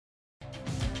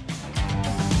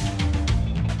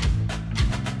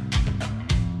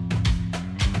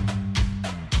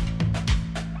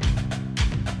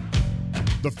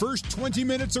The first 20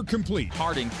 minutes are complete.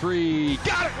 Harding three.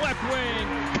 Got it left wing.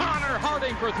 Connor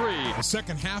Harding for three. The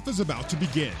second half is about to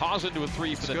begin. Haas into a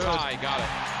three for the tie. Got it.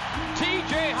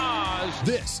 TJ Haas.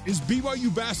 This is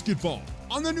BYU basketball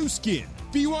on the new skin,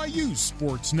 BYU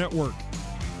Sports Network.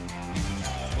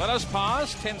 Let us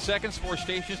pause 10 seconds for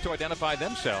stations to identify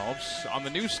themselves on the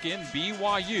new skin,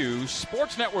 BYU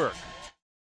Sports Network.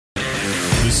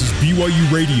 This is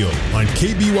BYU Radio on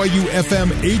KBYU FM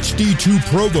HD2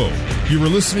 Provo. You are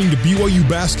listening to BYU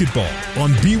basketball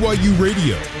on BYU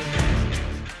Radio.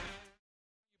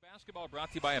 Basketball brought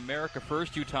to you by America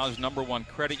First, Utah's #1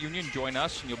 credit union. Join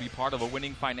us and you'll be part of a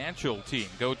winning financial team.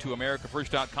 Go to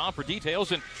AmericaFirst.com for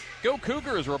details. And go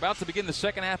Cougars. We're about to begin the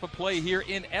second half of play here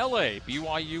in LA.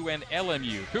 BYU and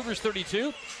LMU. Cougars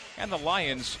 32 and the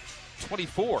Lions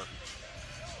 24.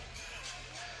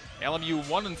 LMU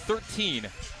 1-13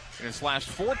 in its last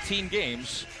 14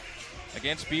 games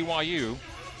against BYU.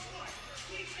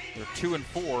 They're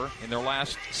 2-4 in their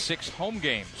last 6 home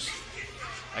games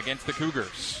against the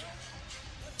Cougars.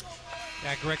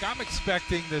 Yeah, Greg, I'm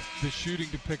expecting the shooting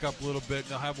to pick up a little bit.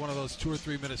 They'll have one of those 2 or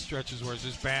 3 minute stretches where it's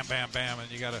just bam, bam, bam,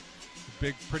 and you got a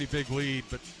pretty big lead.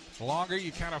 But the longer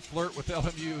you kind of flirt with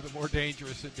LMU, the more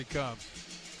dangerous it becomes.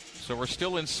 So we're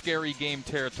still in scary game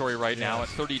territory right now at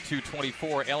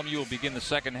 32-24. LMU will begin the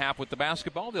second half with the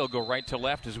basketball. They'll go right to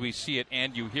left as we see it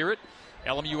and you hear it.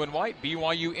 LMU in white,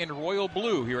 BYU in royal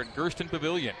blue here at Gersten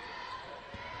Pavilion,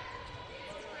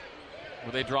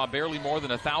 where they draw barely more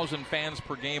than 1,000 fans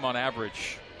per game on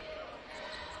average.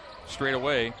 Straight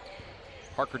away,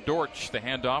 Parker Dortch, the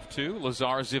handoff to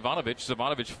Lazar Zivanovic.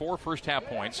 Zivanovic 4 first half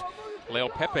points. Leo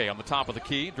Pepe on the top of the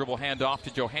key. Dribble handoff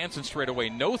to Johansson straight away.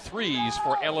 No threes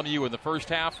for LMU in the first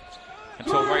half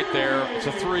until right there. It's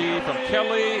a three from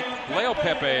Kelly. Leo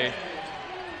Pepe,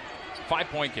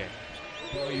 5-point game.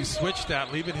 Well, you switched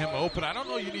that, leaving him open. I don't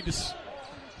know you need to,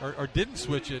 or didn't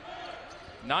switch it.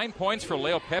 9 points for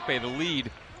Leo Pepe to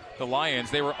lead the Lions.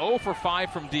 They were 0 for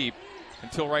 5 from deep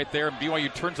until right there. And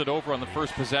BYU turns it over on the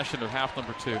first possession of half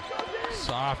number 2.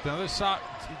 Soft. Another soft.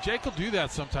 Jake will do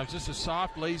that sometimes. Just a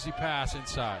soft, lazy pass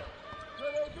inside.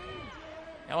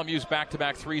 LMU's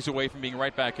back-to-back threes away from being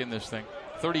right back in this thing.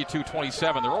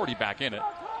 32-27. They're already back in it.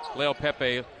 Leo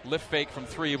Pepe, lift fake from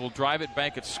 3, will drive it,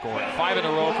 bank it, score it. 5 in a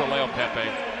row for Leo Pepe.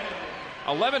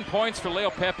 11 points for Leo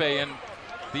Pepe, and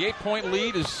the 8-point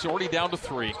lead is already down to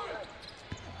 3.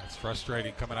 It's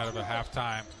frustrating coming out of a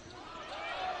halftime.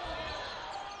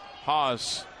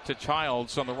 Haas to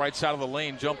Childs on the right side of the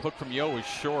lane. Jump hook from Yo is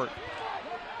short.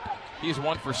 He's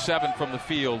 1 for 7 from the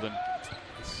field. And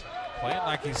he's playing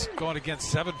like he's going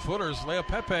against 7-footers. Leo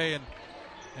Pepe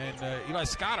and Eli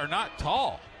Scott are not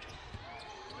tall.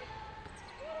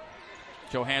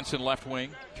 Johansson left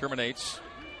wing, terminates.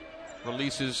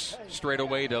 Releases straight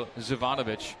away to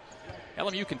Zivanovic.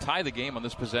 LMU can tie the game on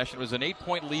this possession. It was an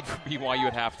 8-point lead for BYU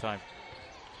at halftime.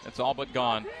 That's all but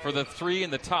gone. For the 3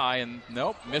 and the tie, and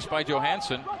nope, missed by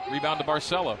Johansson. Rebound to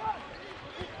Barcelo.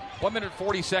 1 minute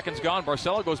 40 seconds gone.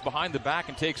 Barcelo goes behind the back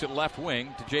and takes it left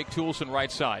wing to Jake Toolson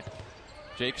right side.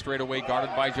 Jake straight away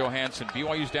guarded by Johansson.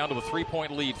 BYU's down to a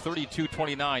 3-point lead,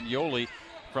 32-29. Yoli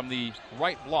from the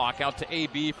right block out to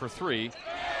AB for 3.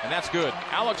 And that's good.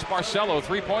 Alex Barcelo,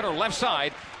 3-pointer left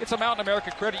side. It's a Mountain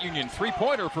America Credit Union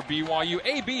 3-pointer for BYU.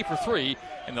 AB for 3.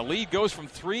 And the lead goes from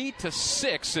 3 to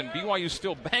 6. And BYU's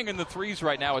still banging the threes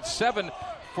right now. It's 7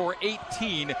 for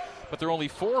 18. But they're only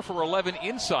 4 for 11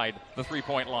 inside the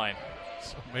 3-point line.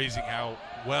 It's amazing how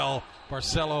well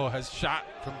Barcelo has shot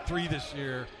from 3 this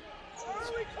year.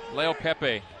 Leo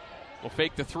Pepe will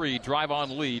fake the 3, drive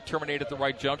on Lee, terminate at the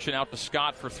right junction out to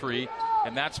Scott for 3,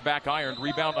 and that's back ironed.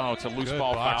 Rebound. Oh, it's a loose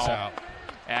ball foul. Out.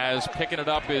 As picking it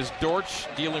up is Dortch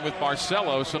dealing with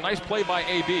Barcelo. So nice play by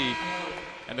AB.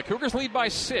 And the Cougars lead by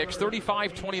 6,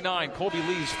 35-29. Colby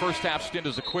Lee's first half stint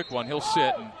is a quick one. He'll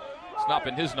sit, and it's not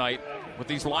been his night with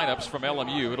these lineups from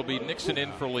LMU. It'll be Nixon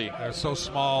in for Lee. They're so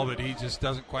small that he just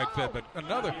doesn't quite fit. But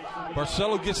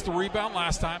Barcelo gets the rebound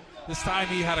last time. This time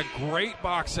he had a great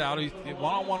box out. He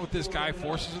one-on-one with this guy,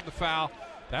 forces him to foul.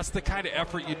 That's the kind of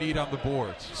effort you need on the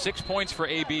boards. 6 points for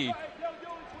AB.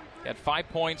 Had 5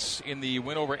 points in the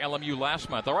win over LMU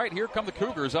last month. All right, here come the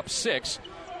Cougars up 6.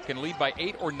 Can lead by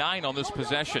 8 or 9 on this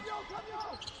possession.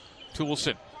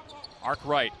 Toolson, arc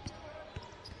right.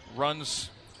 Runs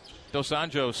Dos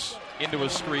Anjos into a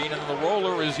screen, and the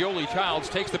roller is Yoli Childs.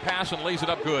 Takes the pass and lays it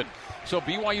up good. So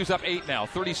BYU's up 8 now,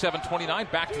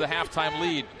 37-29, back to the halftime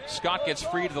lead. Scott gets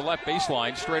free to the left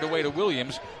baseline, straight away to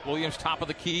Williams. Williams top of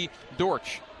the key,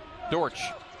 Dortch. Dortch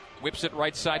whips it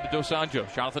right side to Dos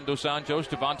Anjos. Jonathan Dos Anjos,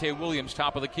 Devontae Williams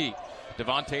top of the key.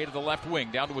 Devontae to the left wing,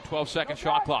 down to a 12-second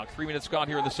shot clock. 3 minutes gone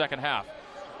here in the second half.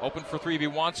 Open for three if he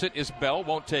wants it is Bell.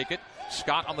 Won't take it.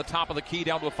 Scott on the top of the key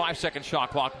down to a 5-second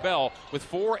shot clock. Bell with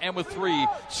 4 and with 3.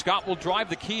 Scott will drive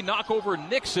the key, knock over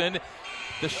Nixon.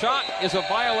 The shot is a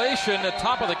violation. The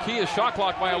top of the key is shot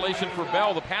clock violation for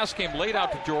Bell. The pass came late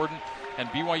out to Jordan, and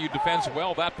BYU defends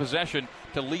well that possession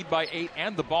to lead by 8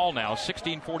 and the ball now.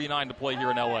 16:49 to play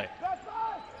here in L.A.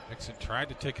 Nixon tried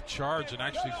to take a charge and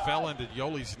actually fell into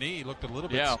Yoli's knee. Looked a little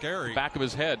bit scary. Back of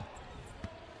his head.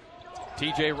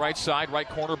 TJ right side, right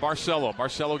corner, Barcelo.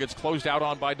 Barcelo gets closed out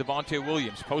on by Devontae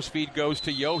Williams. Post feed goes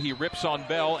to Yo. He rips on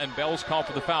Bell, and Bell's called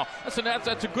for the foul.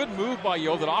 That's a good move by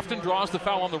Yo that often draws the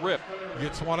foul on the rip. He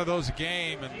gets one of those a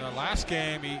game, and the last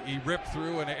game he ripped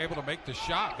through and able to make the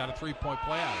shot. Got a 3-point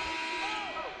play out of it.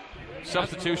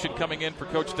 Substitution coming in for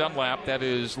Coach Dunlap. That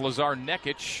is Lazar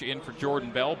Nekic in for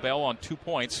Jordan Bell. Bell on 2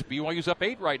 points. BYU's up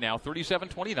 8 right now,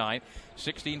 37-29.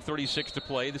 16:36 to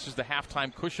play. This is the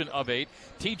halftime cushion of 8.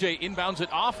 TJ inbounds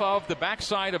it off of the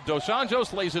backside of Dos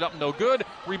Anjos. Lays it up, no good.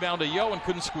 Rebound to Yo and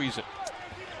couldn't squeeze it.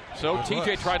 So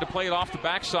TJ tried to play it off the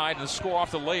backside and score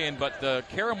off the lay-in, but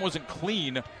Karam wasn't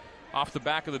clean off the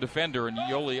back of the defender, and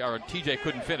TJ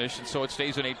couldn't finish, and so it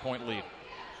stays an 8-point lead.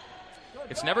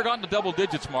 It's never gotten to double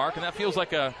digits, Mark, and that feels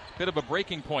like a bit of a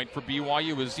breaking point for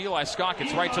BYU as Eli Scott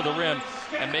gets right to the rim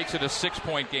and makes it a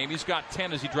 6-point game. He's got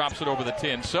 10 as he drops it over the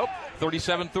tin. So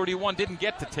 37-31, didn't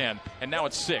get to 10, and now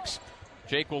it's 6.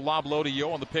 Jake will lob low to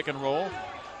Yo on the pick and roll.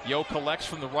 Yo collects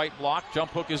from the right block.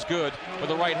 Jump hook is good with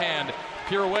the right hand.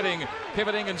 Pirouetting,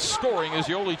 pivoting, and scoring is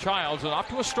Yoli Childs. And off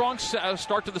to a strong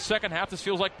start to the second half. This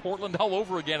feels like Portland all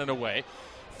over again in a way.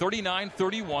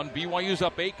 39-31, BYU's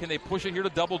up 8. Can they push it here to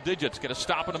double digits? Get a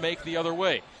stop and a make the other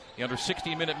way. The under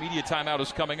 16-minute media timeout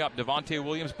is coming up. Devontae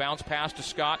Williams bounce pass to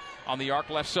Scott on the arc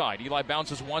left side. Eli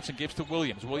bounces once and gives to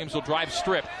Williams. Williams will drive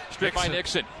strip by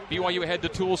Nixon. BYU ahead to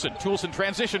Toulson. Toulson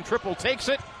transition triple, takes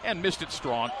it and missed it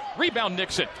strong. Rebound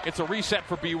Nixon. It's a reset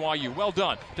for BYU. Well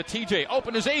done to TJ.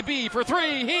 Open is AB for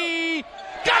 3. He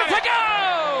got it to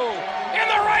go in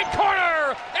the right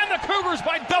corner, and the Cougars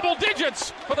by double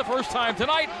digits for the first time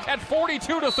tonight at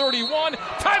 42-31.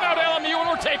 Timeout LMU, and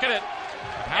we're taking it.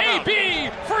 AB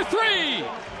for 3.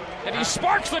 And he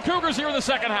sparks the Cougars here in the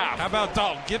second half. How about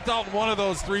Dalton? Give Dalton one of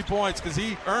those 3 points because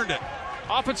he earned it.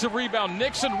 Offensive rebound.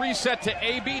 Nixon reset to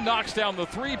AB. Knocks down the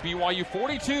 3. BYU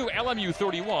 42, LMU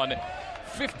 31.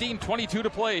 15:22 to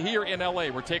play here in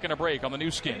L.A. We're taking a break on the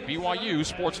new skin, BYU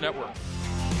Sports Network.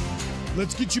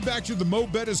 Let's get you back to the Mo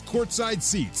Betta's courtside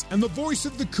seats and the voice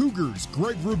of the Cougars,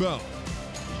 Greg Wrubell.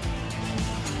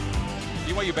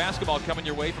 BYU basketball coming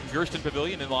your way from Gersten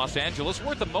Pavilion in Los Angeles.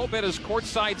 We're at the Mo Betta's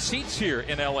courtside seats here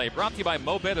in L.A. Brought to you by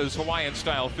Mo Betta's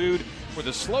Hawaiian-style food, where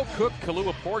the slow-cooked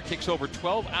Kalua pork takes over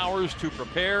 12 hours to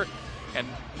prepare. And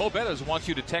Mo Betta's wants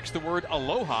you to text the word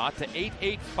Aloha to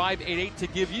 88588 to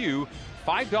give you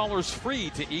 $5 free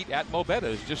to eat at Mo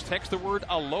Betta's. Just text the word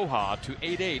Aloha to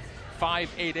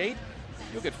 88588.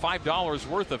 You'll get $5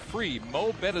 worth of free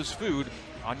Mo Betta's food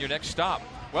on your next stop.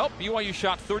 Well, BYU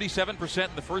shot 37%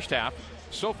 in the first half.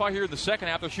 So far here in the second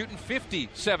half, they're shooting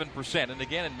 57%. And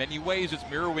again, in many ways, it's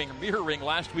mirroring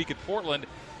last week at Portland,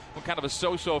 when kind of a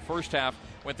so-so first half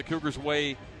went the Cougars'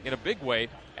 way in a big way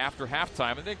after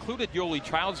halftime. And they included Yoli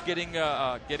Childs getting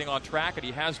on track, and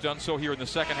he has done so here in the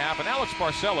second half. And Alex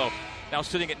Barcelo now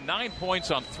sitting at 9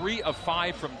 points on 3 of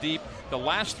 5 from deep. The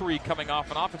last 3 coming off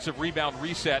an offensive rebound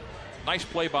reset. Nice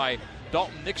play by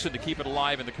Dalton Nixon to keep it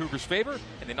alive in the Cougars' favor,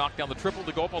 and they knocked down the triple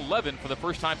to go up 11 for the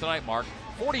first time tonight, Mark.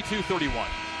 42-31.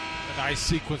 A nice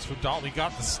sequence from Dalton. He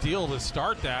got the steal to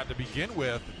start that to begin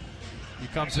with. He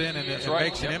comes in and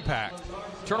makes an impact.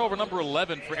 Turnover number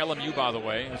 11 for LMU, by the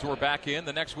way, as we're back in.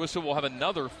 The next whistle will have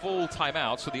another full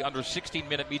timeout, so the under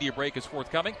 16-minute media break is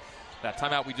forthcoming. That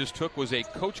timeout we just took was a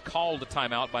coach-called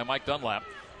timeout by Mike Dunlap.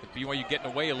 With BYU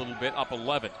getting away a little bit, up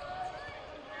 11.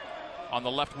 On the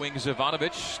left wing,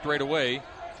 Zivanovic straight away.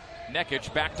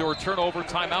 Nekic, backdoor turnover,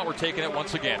 timeout. We're taking it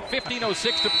once again.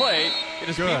 15:06 to play. It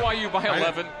is good. BYU by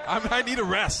 11. I need a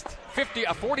rest.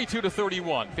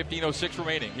 42-31. 15:06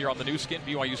 remaining here on the new skin,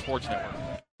 BYU Sports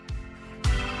Network.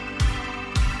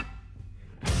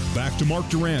 Back to Mark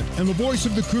Durrant and the voice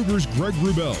of the Cougars, Greg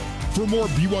Wrubell, for more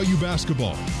BYU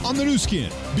basketball on the new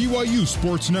skin, BYU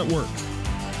Sports Network.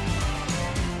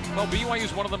 Well, BYU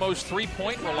is one of the most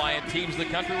three-point reliant teams in the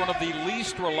country, one of the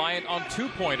least reliant on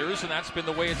two-pointers, and that's been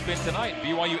the way it's been tonight.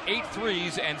 BYU 8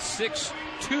 threes and 6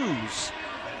 twos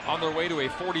on their way to a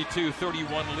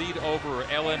 42-31 lead over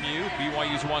LMU.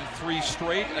 BYU's won 3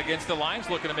 straight against the Lions,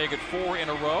 looking to make it 4 in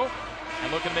a row,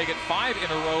 and looking to make it 5 in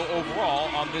a row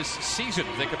overall on this season.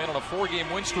 They come in on a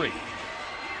 4-game win streak.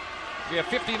 We have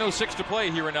 15:06 to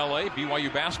play here in L.A. BYU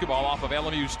basketball off of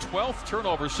LMU's 12th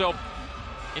turnover. So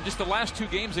In just the last 2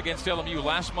 games against LMU,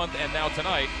 last month and now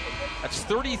tonight, that's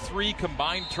 33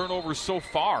 combined turnovers so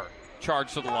far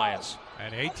charged to the Lions.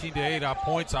 And 18 to 8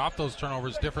 points off those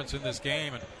turnovers difference in this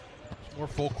game, and more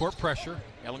full court pressure.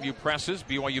 LMU presses.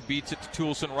 BYU beats it to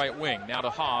Toulson right wing. Now to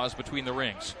Haas between the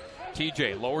rings.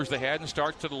 TJ lowers the head and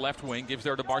starts to the left wing. Gives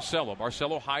there to Barcelo.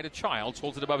 Barcelo high to Childs.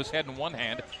 Holds it above his head in one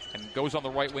hand and goes on the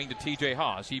right wing to TJ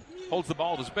Haas. He holds the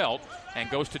ball at his belt and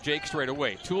goes to Jake straight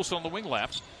away. Toulson on the wing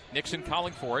left. Nixon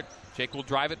calling for it. Jake will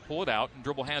drive it, pull it out, and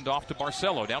dribble hand off to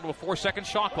Barcelo. Down to a 4-second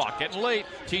shot clock. Getting late.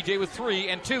 TJ with 3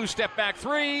 and 2. Step back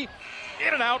 3.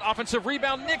 In and out. Offensive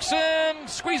rebound. Nixon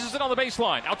squeezes it on the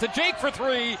baseline. Out to Jake for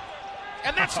 3.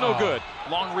 And that's no good.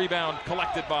 Long rebound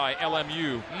collected by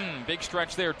LMU. Big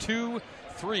stretch there. 2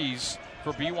 threes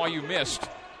for BYU missed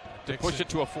to push it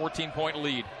to a 14-point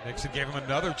lead. Nixon gave him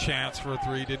another chance for a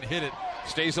 3. Didn't hit it.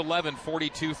 Stays 11,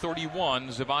 42-31.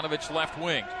 Zivanovic left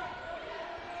wing.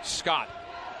 Scott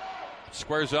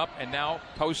squares up and now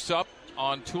posts up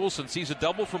on Toulson. Sees a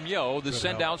double from Yo. The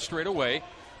send out straight away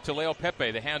to Leo Pepe.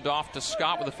 The handoff to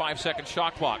Scott with a 5-second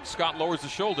shot clock. Scott lowers the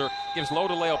shoulder, gives low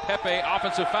to Leo Pepe.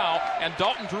 Offensive foul, and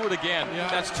Dalton drew it again. Yeah.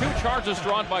 That's 2 charges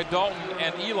drawn by Dalton,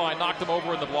 and Eli knocked him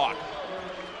over in the block.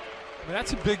 I mean,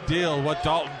 that's a big deal what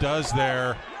Dalton does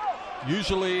there.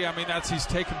 Usually, I mean, he's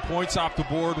taking points off the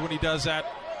board when he does that.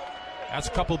 That's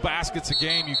a couple baskets a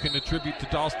game you can attribute to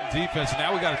Dalton's defense. And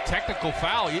now we got a technical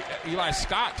foul. Eli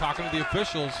Scott talking to the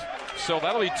officials. So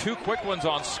that'll be 2 quick ones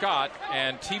on Scott,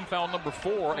 and team foul number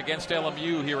 4 against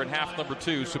LMU here in half number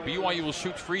 2. So BYU will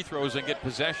shoot free throws and get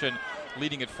possession,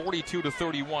 leading at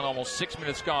 42-31, almost 6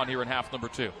 minutes gone here in half number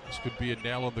 2. This could be a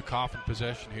nail in the coffin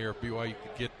possession here. BYU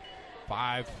could get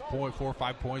 4 or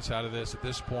 5 points out of this at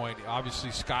this point.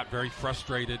 Obviously, Scott very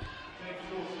frustrated.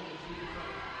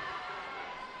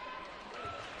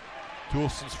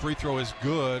 Toulson's free throw is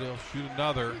good. He'll shoot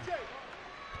another.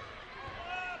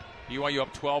 BYU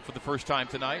up 12 for the first time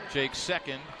tonight. Jake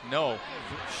second. No.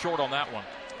 Short on that one.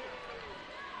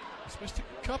 He's missed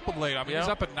a couple late. I mean, he's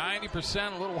up at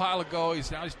 90% a little while ago.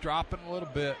 He's dropping a little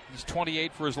bit. He's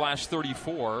 28 for his last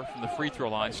 34 from the free throw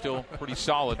line. Still pretty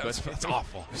solid, but that's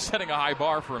awful. Setting a high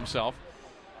bar for himself.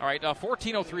 All right,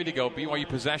 14:03 to go. BYU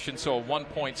possession, so a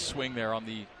 1-point swing there on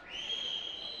the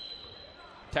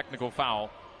technical foul.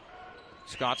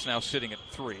 Scott's now sitting at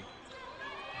 3.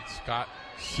 Scott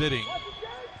sitting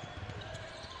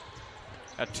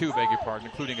at 2, beg your pardon,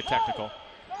 including a technical.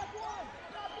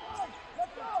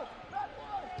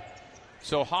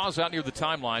 So Haas out near the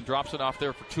timeline, drops it off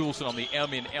there for Toulson on the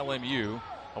M in LMU.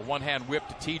 A one-hand whip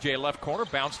to TJ left corner,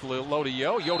 bounced low to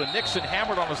Yo. Yo to Nixon,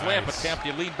 hammered on his layup attempt.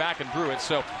 He leaned back and drew it.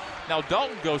 So now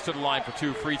Dalton goes to the line for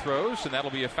 2 free throws, and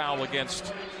that'll be a foul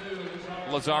against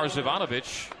Lazar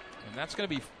Zivanovic. And that's going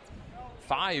to be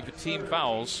 5 team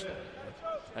fouls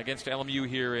against LMU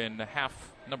here in half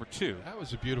number 2. That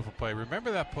was a beautiful play.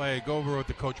 Remember that play? Go over with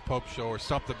the Coach Pope show or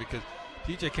something, because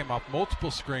TJ came off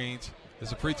multiple screens.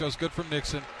 As a free throw is good from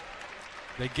Nixon.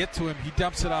 They get to him. He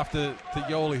dumps it off to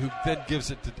Yoli, who then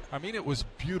gives it to... I mean, it was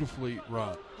beautifully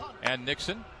run. And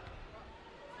Nixon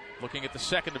looking at the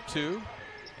second of 2.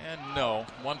 And no,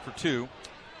 1 for 2.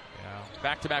 Yeah.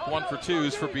 Back-to-back 1 for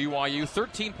 2s for BYU.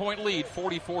 13-point lead,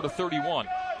 44-31.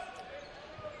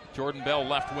 Jordan Bell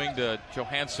left wing to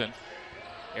Johansson.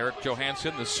 Eric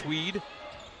Johansson, the Swede.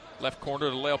 Left corner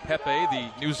to Leo Pepe, the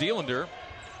New Zealander.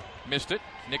 Missed it.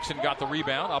 Nixon got the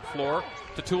rebound. Up floor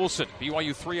to Toulson.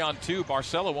 BYU 3-on-2.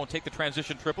 Barcelo won't take the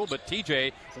transition triple, but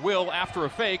TJ will after a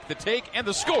fake. The take and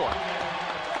the score.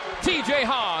 TJ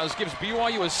Haas gives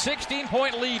BYU a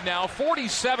 16-point lead now.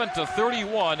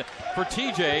 47-31 for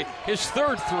TJ. His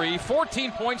third 3.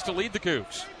 14 points to lead the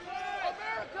Cougs.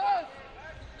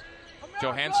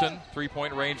 Johansson,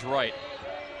 3-point range right.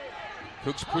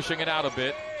 Cougs pushing it out a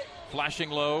bit. Flashing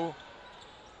low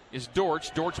is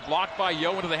Dortch. Dortch blocked by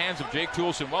Yo into the hands of Jake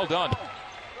Toulson. Well done.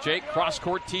 Jake,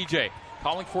 cross-court TJ.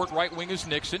 Calling for it right wing is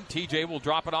Nixon. TJ will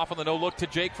drop it off on the no-look to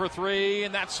Jake for 3,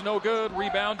 and that's no good.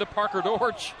 Rebound to Parker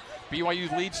Dortch.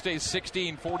 BYU's lead stays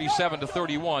 16,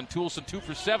 47-31. Toulson 2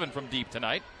 for 7 from deep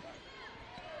tonight.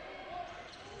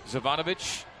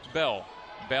 Zivanovic, Bell.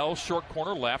 Bell, short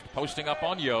corner left, posting up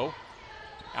on Yo.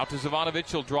 Out to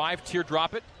Zivanovic, he'll drive,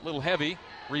 teardrop it, a little heavy,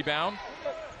 rebound.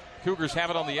 Cougars have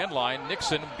it on the end line.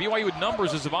 Nixon, BYU with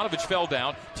numbers as Zivanovic fell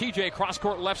down. TJ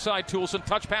cross-court left side, Toulson,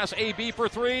 touch pass AB for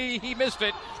 3, he missed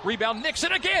it. Rebound,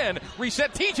 Nixon again,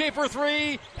 reset TJ for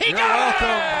 3, he got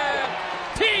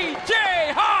it!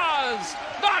 TJ Haas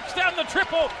knocks down the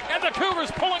triple, and the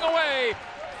Cougars pulling away.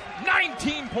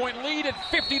 19-point lead at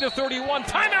 50-31.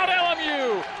 Timeout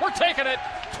LMU, we're taking it,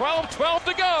 12-12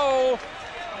 to go.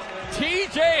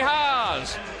 TJ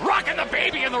Haas rocking the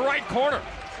baby in the right corner.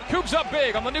 Cougs up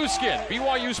big on the new skin,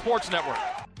 BYU Sports Network.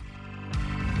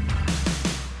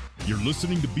 You're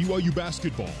listening to BYU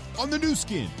Basketball on the new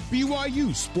skin,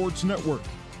 BYU Sports Network.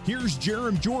 Here's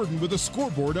Jerem Jordan with a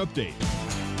scoreboard update.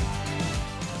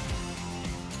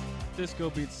 Cisco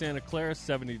beats Santa Clara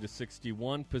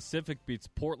 70-61. Pacific beats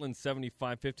Portland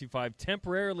 75-55,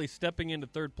 temporarily stepping into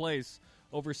third place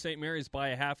over St. Mary's by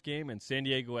a half game, and San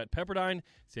Diego at Pepperdine.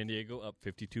 San Diego up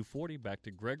 52-40. Back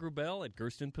to Greg Wrubell at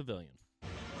Gersten Pavilion.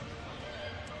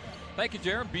 Thank you,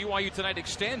 Jerem. BYU tonight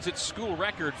extends its school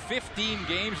record 15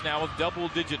 games now with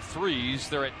double-digit threes.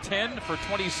 They're at 10 for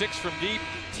 26 from deep.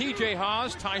 TJ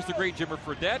Haas ties the great Jimmer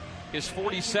Fredette, his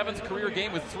 47th career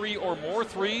game with 3 or more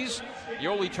threes.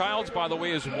 Yoli Childs, by the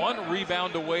way, is 1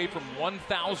 rebound away from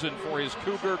 1,000 for his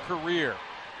Cougar career.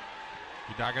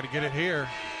 You're not going to get it here.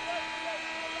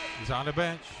 He's on the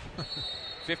bench.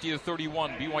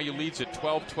 50-31, BYU leads at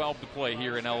 12-12 to play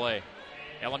here in L.A.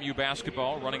 LMU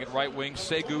basketball running at right wing.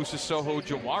 Segu Sissoko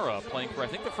Jawara playing for, I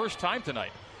think, the first time tonight.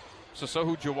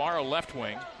 Sissoko Jawara left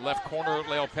wing. Left corner,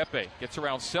 Leo Pepe. Gets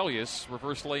around Celius.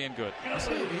 Reverse lay-in good. He's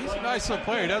a nice little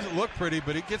player. He doesn't look pretty,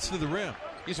 but he gets to the rim.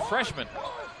 He's a freshman.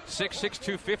 6'6",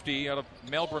 250 out of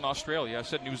Melbourne, Australia. I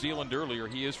said New Zealand earlier.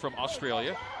 He is from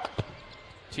Australia.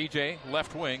 TJ,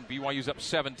 left wing. BYU's up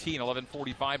 17,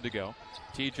 11:45 to go.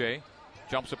 TJ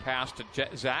jumps a pass to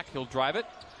Zach. He'll drive it.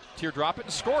 Teardrop it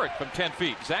and score it from 10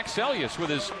 feet. Zach Celius with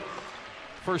his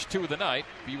first 2 of the night.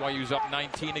 BYU's up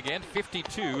 19 again,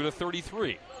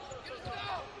 52-33.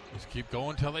 Just keep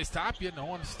going until they stop you. No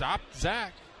one stopped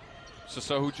Zach.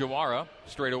 Sissoko Jawara,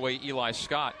 straight away Eli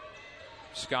Scott.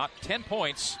 Scott, 10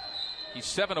 points. He's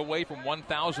 7 away from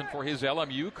 1,000 for his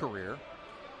LMU career.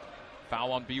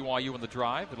 Foul on BYU in the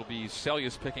drive. It'll be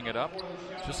Celius picking it up.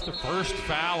 Just the first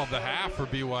foul of the half for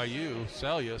BYU.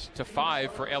 Celius. To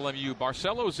 5 for LMU.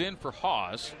 Barcelo's in for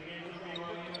Haas.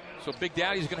 So Big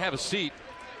Daddy's going to have a seat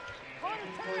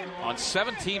on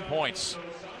 17 points.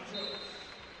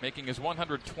 Making his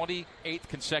 128th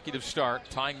consecutive start.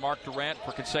 Tying Mark Durant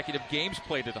for consecutive games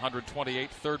played at 128.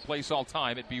 Third place all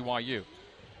time at BYU.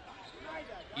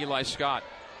 Eli Scott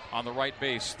on the right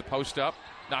base. The post up.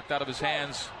 Knocked out of his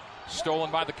hands.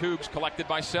 Stolen by the Cougs, collected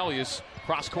by Celius.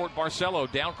 Cross-court Barcelo,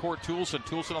 down-court Toulson.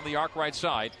 Toulson on the arc right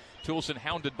side. Toulson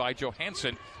hounded by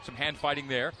Johansson. Some hand fighting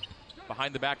there.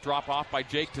 Behind the back drop-off by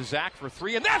Jake to Zach for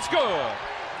 3, and that's good!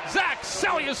 Zach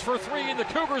Celius for 3, and the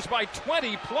Cougars by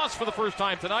 20-plus for the first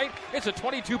time tonight. It's a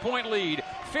 22-point lead,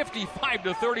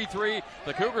 55-33.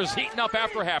 The Cougars heating up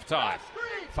after halftime.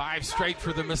 5 straight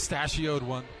for the mustachioed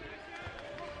one.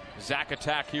 Zach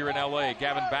attack here in L.A.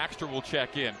 Gavin Baxter will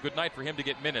check in. Good night for him to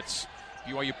get minutes.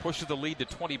 BYU pushes the lead to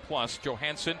 20-plus.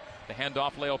 Johansson, the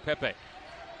handoff, Leo Pepe.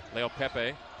 Leo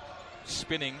Pepe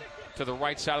spinning to the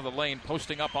right side of the lane,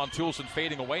 posting up on Toulson,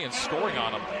 fading away and scoring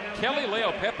on him. Kelly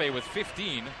Leo Pepe with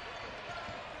 15.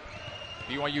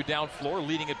 BYU down floor,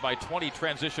 leading it by 20.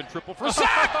 Transition triple for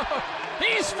Zach.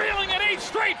 He's feeling it 8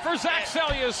 straight for Zach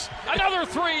Celius. Another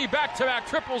 3 back-to-back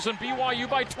triples, and BYU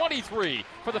by 23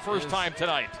 for the first time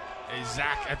tonight. A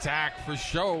Zach attack for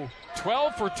show.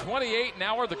 12 for 28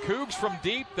 now are the Cougs from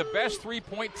deep, the best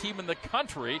three-point team in the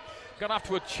country. Got off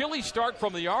to a chilly start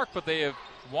from the arc, but they have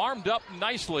warmed up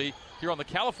nicely here on the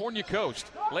California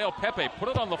coast. Leo Pepe put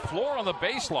it on the floor on the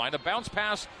baseline. A bounce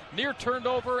pass near turned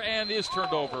over and is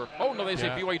turned over. Oh, no, they say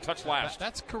BYU touched last.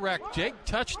 That's correct. Jake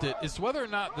touched it. It's whether or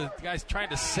not the guys trying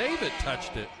to save it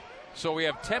touched it. So we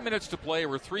have 10 minutes to play.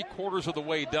 We're 3/4 of the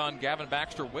way done. Gavin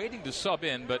Baxter waiting to sub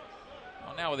in, but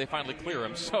now they finally clear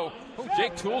him. So,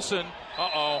 Jake Toulson,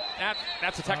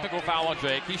 that's a technical foul on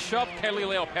Jake. He shoved Kelly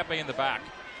Leo Pepe in the back.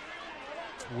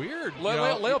 Weird.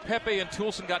 Leo Pepe and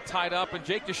Toulson got tied up, and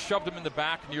Jake just shoved him in the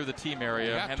back near the team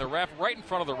area, and the ref right in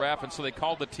front of the ref, and so they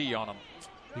called the T on him.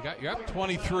 You're up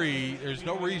 23. There's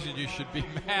no reason you should be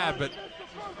mad, but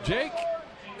Jake,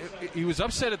 he was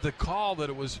upset at the call that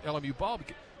it was LMU ball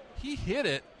because he hit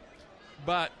it,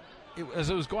 but as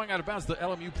it was going out of bounds, the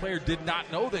LMU player did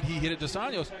not know that he hit it to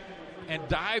Sanios and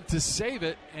dived to save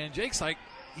it, and Jake's like,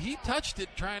 he touched it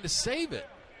trying to save it.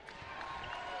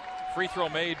 Free throw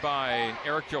made by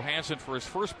Eric Johansson for his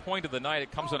first point of the night.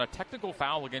 It comes on a technical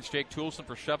foul against Jake Toulson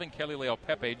for shoving Kelly Leo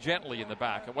Pepe gently in the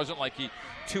back. It wasn't like he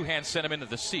two-hand sent him into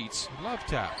the seats. Love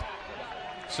tap.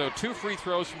 So 2 free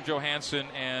throws from Johansson,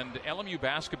 and LMU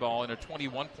basketball in a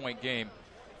 21-point game,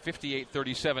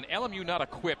 58-37. LMU not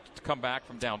equipped to come back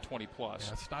from down 20-plus.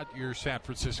 That's not your San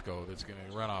Francisco that's going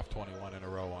to run off 21 in a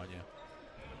row on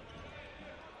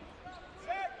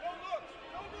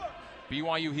you.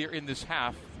 BYU here in this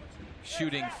half,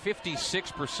 shooting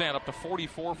 56%, up to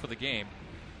 44 for the game.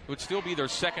 It would still be their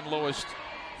second lowest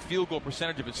field goal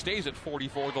percentage, if it stays at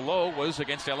 44, the low was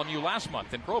against LMU last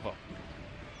month in Provo.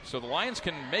 So the Lions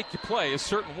can make you play a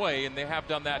certain way, and they have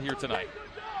done that here tonight.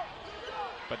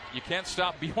 But you can't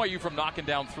stop BYU from knocking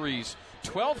down threes.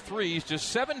 12 threes, just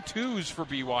 7 twos for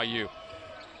BYU.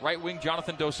 Right wing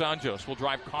Jonathan Dos Anjos will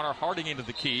drive Connor Harding into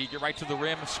the key, get right to the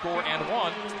rim, score and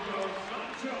one.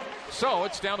 So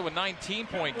it's down to a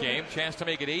 19-point game, chance to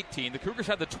make it 18. The Cougars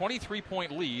had the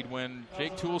 23-point lead when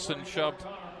Jake Toulson shoved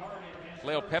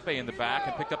Leo Pepe in the back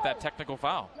and picked up that technical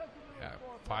foul. Yeah,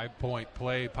 5-point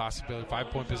play possibility,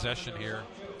 5-point possession here.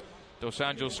 Dos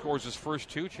Anjos scores his first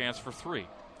 2, chance for 3.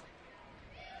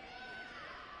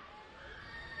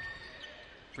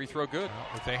 Free throw good. Well,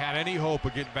 if they had any hope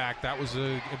of getting back, that was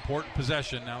an important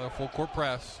possession. Now they're full court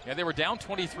press. Yeah, they were down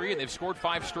 23, and they've scored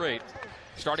 5 straight,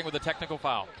 starting with a technical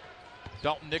foul.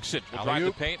 Dalton Nixon will drive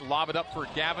the paint, lob it up for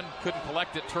Gavin. Couldn't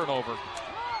collect it, turnover.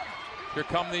 Here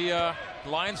come the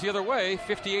Lions the other way,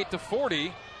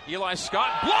 58-40. Eli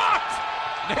Scott blocked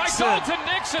by Dalton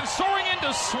Nixon, soaring in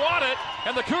to swat it.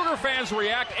 And the Cougar fans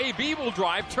react. AB will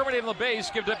drive, terminate on the base,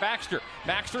 give to Baxter.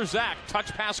 Baxter, Zach,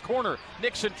 touch pass corner.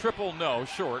 Nixon triple, no,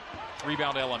 short.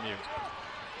 Rebound LMU.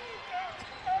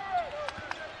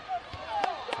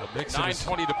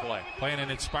 9:20 to play. Playing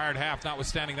an inspired half,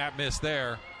 notwithstanding that miss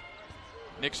there.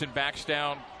 Nixon back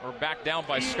down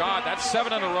by Scott. That's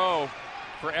 7 in a row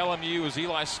for LMU as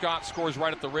Eli Scott scores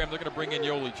right at the rim. They're going to bring in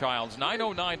Yoli Childs.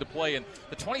 9:09 to play, and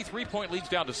the 23-point lead's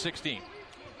down to 16.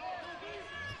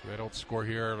 If they don't score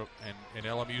here, and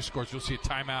LMU scores, you'll see a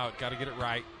timeout. Got to get it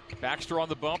right. Baxter on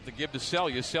the bump, the give to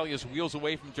Celius. Celius wheels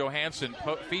away from Johansson,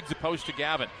 feeds the post to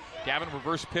Gavin. Gavin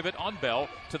reverse pivot on Bell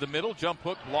to the middle, jump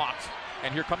hook blocked.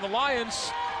 And here come the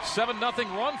Lions. 7-0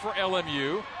 run for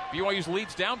LMU. BYU's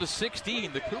lead's down to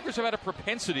 16. The Cougars have had a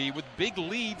propensity with big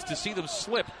leads to see them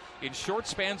slip in short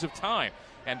spans of time.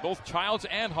 And both Childs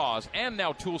and Hawes, and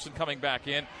now Toulson coming back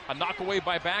in. A knock away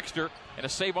by Baxter and a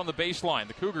save on the baseline.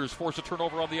 The Cougars force a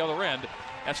turnover on the other end.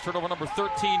 That's turnover number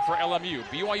 13 for LMU.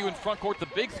 BYU in front court. The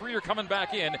big three are coming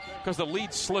back in because the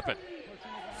lead's slipping.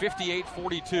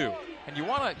 58-42.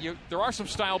 And there are some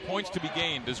style points to be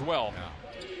gained as well. Yeah.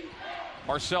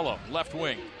 Marcelo, left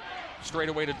wing. Straight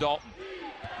away to Dalton.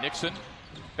 Nixon,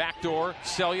 backdoor.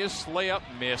 Celius, layup,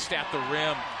 missed at the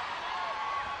rim.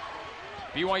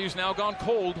 BYU's now gone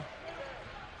cold.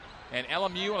 And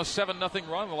LMU on a 7-0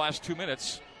 run in the last 2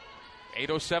 minutes.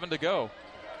 8:07 to go.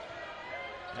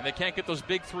 And they can't get those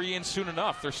big three in soon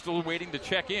enough. They're still waiting to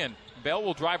check in. Bell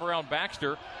will drive around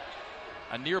Baxter.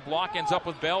 A near block ends up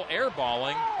with Bell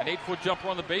airballing. An 8-foot jumper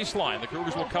on the baseline. The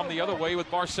Cougars will come the other way with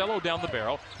Marcelo down the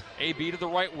barrel. AB to the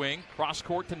right wing. Cross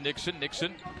court to Nixon.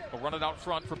 Nixon will run it out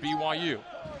front for BYU.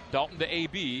 Dalton to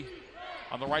AB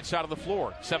on the right side of the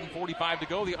floor. 7:45 to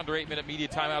go. The under 8-minute media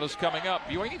timeout is coming up.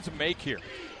 BYU needs a make here.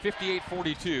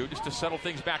 58-42 just to settle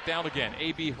things back down again.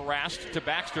 AB harassed to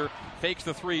Baxter. Fakes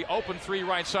the three. Open three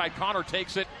right side. Connor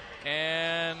takes it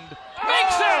and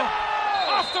makes it!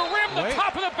 Off the rim, the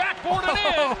top of the backboard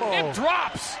and in. It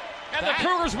drops. And the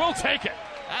Cougars will take it.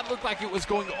 That looked like it was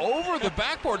going over the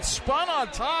backboard, spun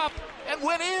on top, and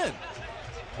went in.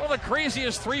 Well, the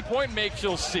craziest three-point make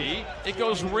you'll see. It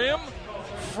goes rim,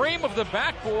 frame of the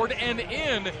backboard, and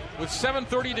in with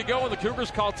 7:30 to go, and the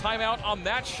Cougars call timeout on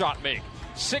that shot make.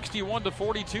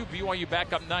 61-42, BYU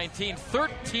back up 19.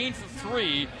 13th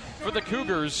three for the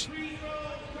Cougars.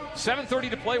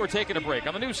 7:30 to play. We're taking a break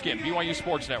on the new skin, BYU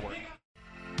Sports Network.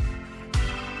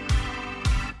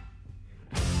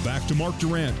 Back to Mark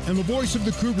Durrant and the voice of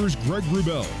the Cougars, Greg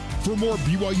Wrubell, for more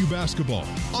BYU basketball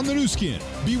on the new skin,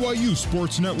 BYU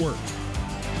Sports Network.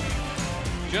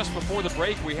 Just before the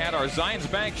break, we had our Zions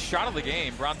Bank shot of the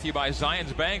game, brought to you by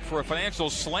Zions Bank. For a financial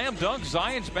slam dunk,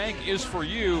 Zions Bank is for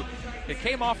you. It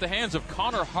came off the hands of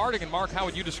Connor Harding. And Mark, how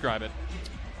would you describe it?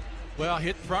 Well,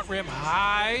 hit front rim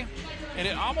high, and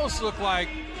it almost looked like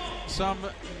some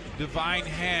divine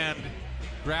hand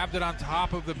grabbed it on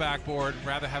top of the backboard.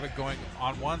 Rather have it going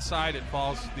on one side, it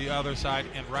falls the other side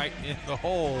and right in the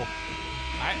hole.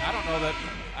 I don't know that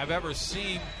I've ever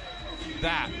seen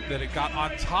that it got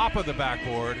on top of the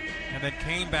backboard and then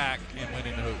came back and went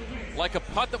in the hoop. Like a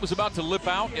putt that was about to lip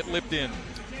out, it lipped in.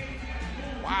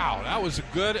 Wow, that was a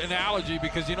good analogy,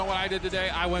 because you know what I did today?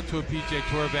 I went to a PGA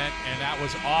Tour event, and that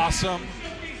was awesome.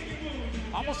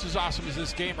 Almost as awesome as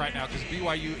this game right now, because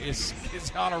BYU is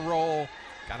on a roll.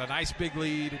 Got a nice big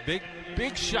lead,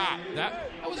 big shot.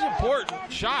 That was an important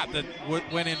shot that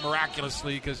went in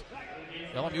miraculously, because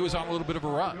LMU was on a little bit of a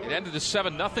run. It ended a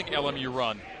 7-0 LMU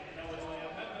run.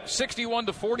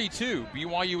 61-42,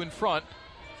 BYU in front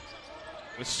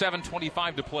with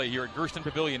 7:25 to play here at Gersten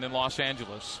Pavilion in Los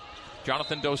Angeles.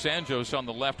 Jonathan Dos Anjos on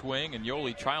the left wing, and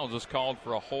Yoli Childs is called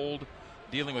for a hold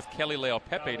dealing with Kelly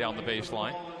Leopepe down the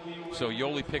baseline. So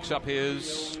Yoli picks up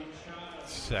his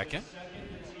second.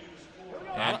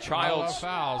 And Childs.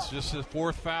 Fouls, just the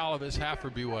fourth foul of his half for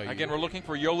BYU. Again, we're looking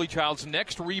for Yoli Childs'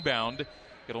 next rebound.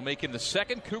 It'll make him the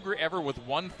second Cougar ever with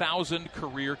 1,000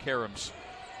 career caroms.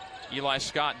 Eli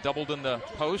Scott doubled in the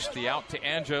post, the out to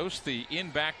Anjos, the in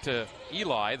back to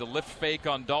Eli, the lift fake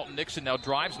on Dalton Nixon, now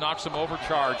drives, knocks him over,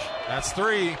 charge. That's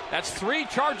three. That's 3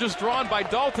 charges drawn by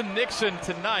Dalton Nixon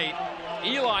tonight.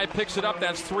 Eli picks it up,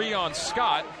 that's 3 on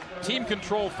Scott. Team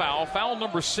control foul, foul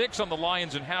number 6 on the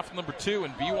Lions in half number 2,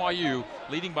 and BYU,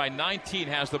 leading by 19,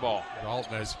 has the ball.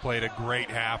 Dalton has played a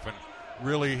great half and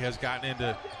really has gotten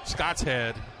into Scott's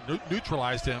head,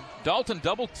 neutralized him. Dalton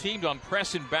double-teamed on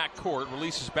press in backcourt,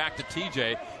 releases back to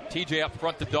TJ. TJ up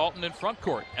front to Dalton in front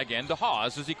court. Again to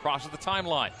Haas as he crosses the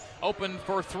timeline. Open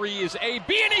for 3 is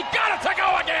AB, and he got it to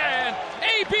go again!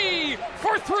 AB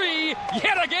for 3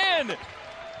 yet again!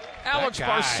 Alex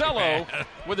Barcelo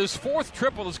with his 4th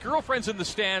triple. His girlfriend's in the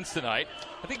stands tonight.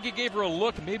 I think he gave her a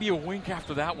look, maybe a wink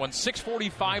after that one.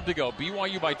 6:45 to go.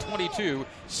 BYU by 22,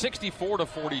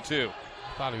 64-42.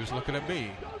 Thought he was looking at me.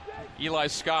 Eli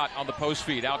Scott on the post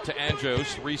feed. Out to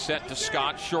Anjos. Reset to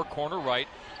Scott. Short corner right.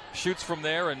 Shoots from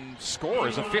there and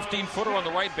scores. A 15-footer on the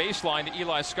right baseline.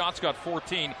 Eli Scott's got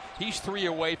 14. He's 3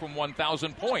 away from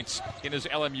 1,000 points in his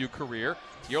LMU career.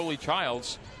 Yoli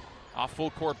Childs off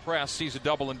full court press, sees a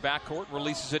double in backcourt,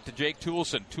 releases it to Jake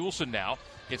Toulson. Toulson now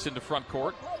gets into front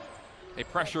court. They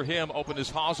pressure him, open his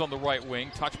Haas on the right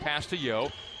wing, touch pass to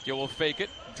Yo. Yo will fake it,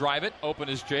 drive it, open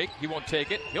is Jake. He won't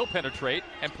take it, he'll penetrate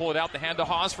and pull it out. The hand to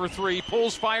Haas for 3,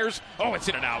 pulls, fires. Oh, it's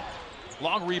in and out.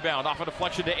 Long rebound off a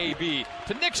deflection to AB.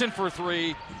 To Nixon for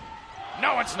 3.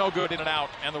 No, it's no good, in and out.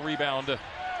 And the rebound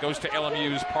goes to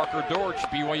LMU's Parker Dortch.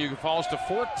 BYU falls to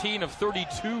 14 of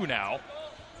 32 now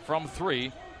from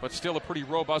 3. But still a pretty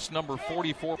robust number,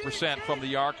 44% from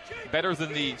the arc. Better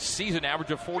than the season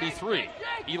average of 43.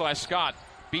 Eli Scott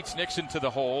beats Nixon to the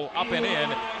hole, up and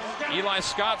in. Eli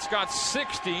Scott's got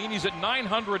 16. He's at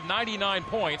 999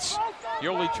 points.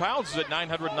 Yoli Childs is at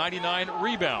 999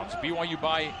 rebounds. BYU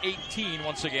by 18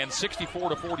 once again,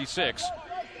 64-46.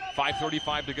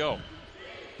 5:35 to go.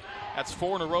 That's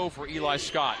 4 in a row for Eli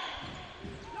Scott.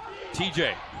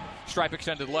 TJ, stripe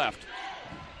extended left.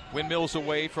 Windmills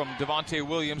away from Devontae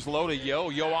Williams, low to Yo.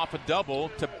 Yo off a double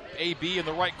to AB in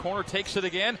the right corner, takes it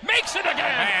again, makes it again!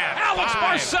 Man, Alex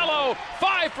Barcelo,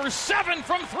 5 for 7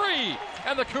 from 3.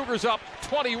 And the Cougars up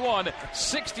 21,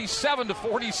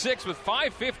 67-46 with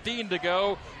 5:15 to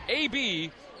go.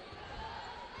 AB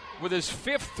with his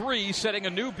 5th 3, setting a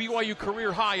new BYU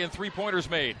career high in three-pointers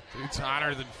made. It's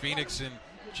hotter than Phoenix in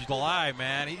July,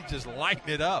 man. He just lightened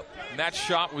it up. And that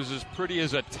shot was as pretty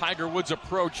as a Tiger Woods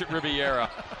approach at Riviera.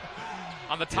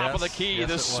 On the top of the key,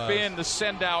 the spin, the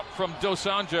send out from Dos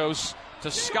Anjos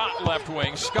to Scott left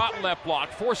wing. Scott left block,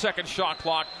 4-second shot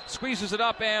clock, squeezes it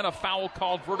up, and a foul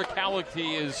called.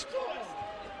 Verticality is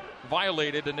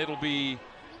violated, and it'll be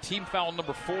team foul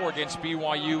number 4 against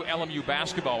BYU LMU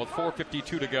basketball with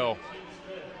 4:52 to go.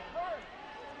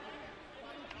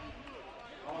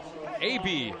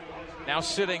 AB now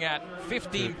sitting at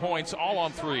 15 points, all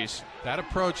on 3s. That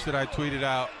approach that I tweeted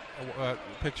out,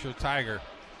 picture of Tiger,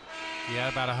 he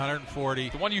had about 140.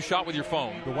 The one you shot with your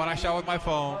phone. The one I shot with my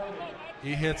phone,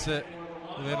 he hits it,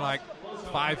 and then like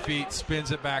 5 feet,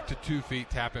 spins it back to 2 feet,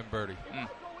 tap in birdie.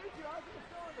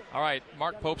 All right,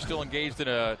 Mark Pope still engaged in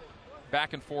a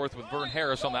back and forth with Vern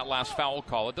Harris on that last foul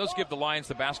call. It does give the Lions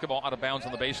the basketball out of bounds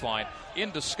on the baseline.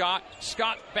 Into Scott.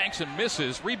 Scott banks and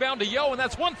misses. Rebound to Yo, and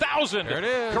that's 1,000. There it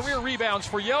is. Career rebounds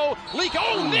for Yo. Leak.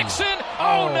 Oh, Nixon.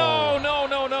 Oh,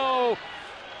 no.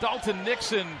 Dalton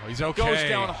Nixon he's okay. Goes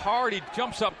down hard. He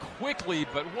jumps up quickly,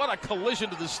 but what a collision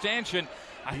to the stanchion.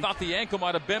 I thought the ankle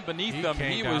might have bent beneath him.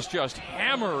 He was just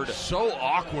hammered. So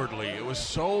awkwardly. It was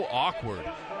so awkward.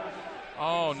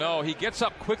 Oh, no. He gets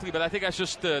up quickly, but I think that's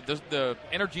just the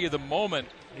energy of the moment.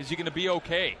 Is he going to be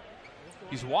okay?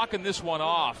 He's walking this one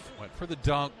off. Went for the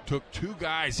dunk, took 2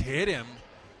 guys, hit him,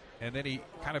 and then he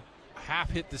kind of half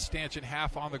hit the stanchion,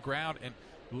 half on the ground, and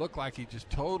looked like he just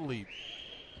totally...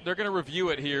 They're going to review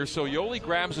it here. So Yoli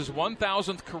grabs his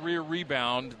 1,000th career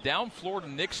rebound. Down floor to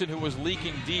Nixon, who was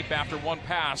leaking deep after one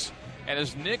pass. And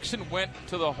as Nixon went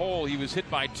to the hole, he was hit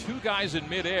by 2 guys in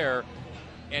midair.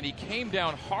 And he came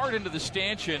down hard into the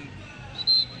stanchion,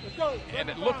 and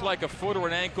it looked like a foot or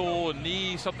an ankle, a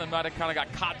knee, something might have kind of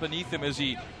got caught beneath him as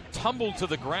he tumbled to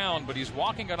the ground, but he's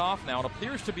walking it off now. It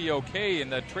appears to be okay, and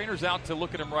the trainer's out to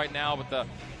look at him right now, but the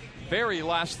very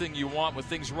last thing you want with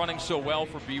things running so well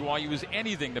for BYU is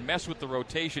anything to mess with the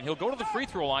rotation. He'll go to the free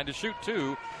throw line to shoot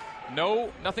 2.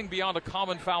 Nothing beyond a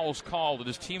common foul's called. It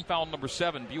is team foul number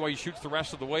 7. BYU shoots the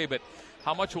rest of the way, but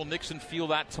how much will Nixon feel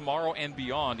that tomorrow and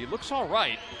beyond? He looks all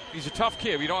right. He's a tough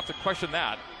kid. We don't have to question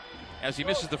that as he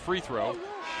misses the free throw.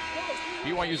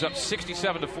 BYU's up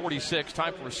 67-46.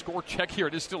 Time for a score check here.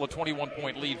 It is still a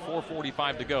 21-point lead,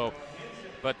 4:45 to go.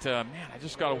 But, man, I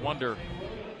just got to wonder.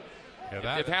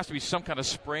 Yeah, it has to be some kind of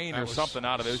sprain or something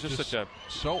out of it. It was just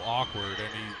so awkward, and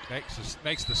he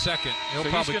makes the second. He'll so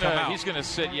probably come out. He's going to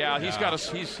sit. Yeah,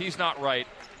 he's not right.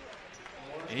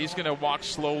 And he's going to walk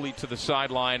slowly to the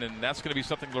sideline, and that's going to be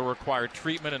something that will require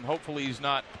treatment. And hopefully he's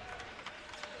not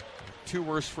too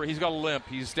worse for. He's got a limp.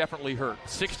 He's definitely hurt.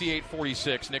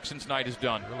 68-46. Nixon's night is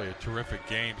done. Really a terrific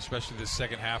game, especially this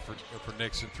second half for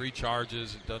Nixon. 3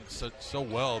 charges and done so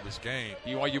well this game.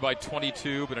 BYU by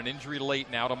 22, but an injury late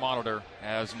now to monitor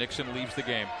as Nixon leaves the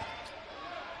game.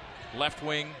 Left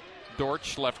wing,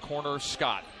 Dortch. Left corner,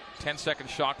 Scott. 10-second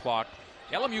shot clock.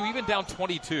 LMU even down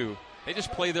 22. They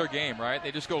just play their game, right?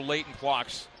 They just go late in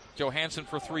clocks. Johansson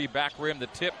for 3, back rim, the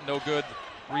tip, no good.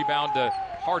 Rebound to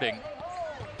Harding.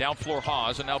 Down floor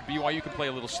Haas, and now BYU can play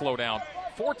a little slow down.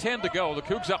 4:10 to go. The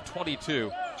Cougs up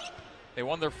 22. They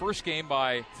won their first game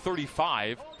by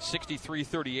 35,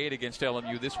 63-38 against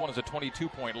LMU. This one is a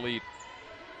 22-point lead.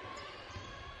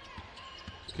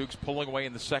 Cougs pulling away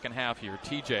in the second half here.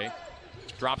 TJ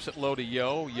drops it low to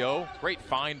Yo. Yo, great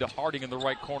find to Harding in the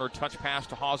right corner. Touch pass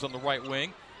to Haas on the right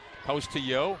wing. Post to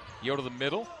Yo. Yo to the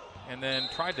middle. And then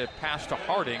tried to pass to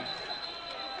Harding.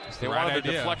 They wanted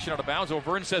the deflection out of bounds.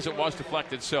 O'Vern says it was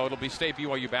deflected, so it'll be stay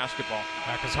BYU basketball.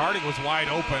 Yeah, because Harding was wide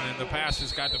open, and the pass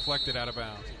just got deflected out of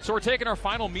bounds. So we're taking our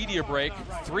final media break.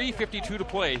 3:52 to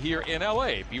play here in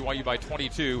L.A. BYU by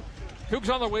 22.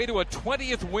 Cougs on their way to a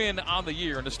 20th win on the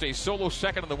year and to stay solo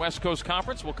second in the West Coast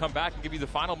Conference. We'll come back and give you the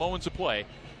final moments of play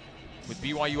with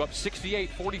BYU up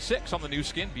 68-46 on the new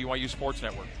skin, BYU Sports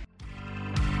Network.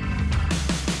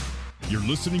 You're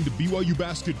listening to BYU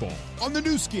Basketball on the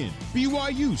new skin,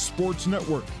 BYU Sports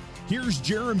Network. Here's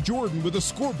Jerem Jordan with a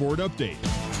scoreboard update.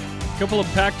 A couple of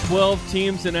Pac-12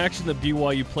 teams in action that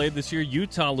BYU played this year.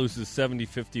 Utah loses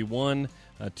 70-51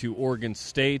 to Oregon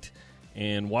State,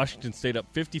 and Washington State up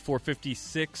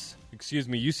 54-56.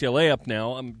 UCLA up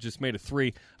now. I'm just made a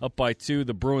 3, up by 2.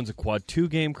 The Bruins a quad 2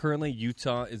 game currently.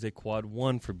 Utah is a quad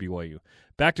 1 for BYU.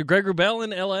 Back to Greg Wrubell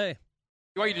in L.A.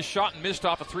 BYU just shot and missed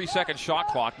off a 3-second shot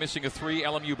clock, missing a 3.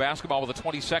 LMU basketball with a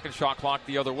 20-second shot clock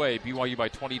the other way. BYU by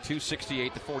 22,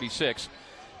 68-46.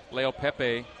 Leo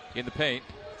Pepe in the paint.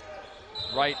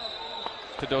 Right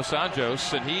to Dos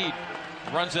Anjos, and he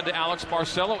runs into Alex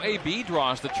Barcelo. AB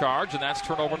draws the charge, and that's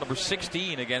turnover number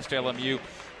 16 against LMU.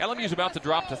 LMU's about to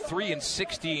drop to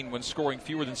 3-16 when scoring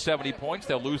fewer than 70 points.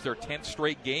 They'll lose their 10th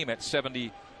straight game at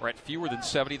 70 or at fewer than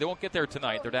 70. They won't get there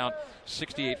tonight. They're down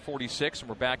 68-46, and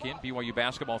we're back in BYU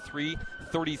basketball.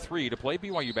 3:33 to play.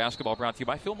 BYU basketball brought to you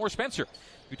by Fillmore Spencer,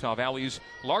 Utah Valley's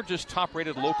largest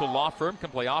top-rated local law firm. Can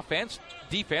play offense,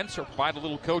 defense, or provide a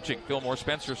little coaching. Fillmore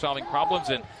Spencer, solving problems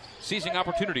and seizing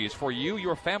opportunities for you,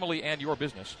 your family, and your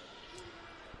business.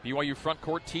 BYU front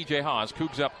court, TJ Haas.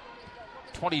 Cougs up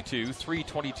 22,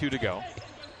 3:22 to go.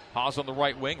 Haas on the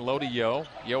right wing, low to Yo.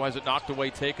 Yo has it knocked away,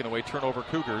 taken away, turnover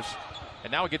Cougars.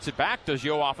 And now he gets it back. Does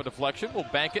Yo off a deflection? Will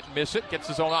bank it, miss it, gets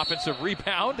his own offensive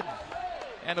rebound.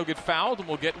 And he'll get fouled, and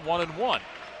we'll get 1-1.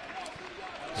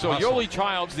 So awesome. Yoli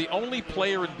Childs, the only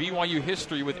player in BYU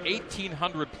history with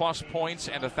 1,800-plus points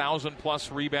and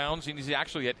 1,000-plus rebounds. And he's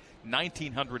actually at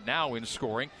 1,900 now in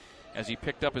scoring as he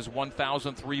picked up his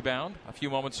 1,000th rebound a few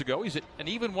moments ago. He's at an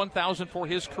even 1,000 for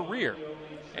his career.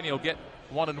 And he'll get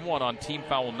 1-1 on team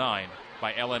foul 9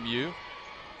 by LMU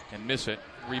and miss it.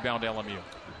 Rebound LMU.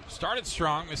 Started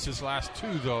strong, missed his last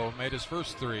 2, though. Made his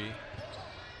first 3.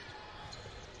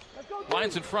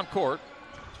 Lions in front court.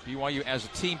 BYU as a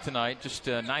team tonight, just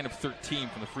 9 of 13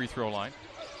 from the free throw line.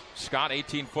 Scott,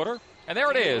 18-footer. And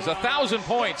there it is, 1,000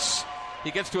 points.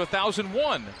 He gets to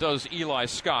 1,001, does Eli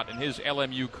Scott in his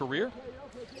LMU career.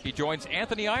 He joins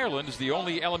Anthony Ireland as the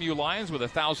only LMU Lions with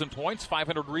 1,000 points,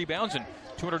 500 rebounds, and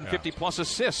 250-plus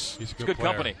assists. He's a good player.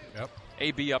 company. Yep.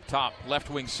 AB up top,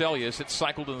 left wing Celius. It's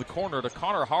cycled in the corner to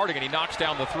Connor Harding, and he knocks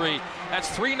down the 3. That's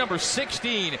 3 number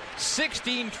 16.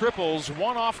 16 triples,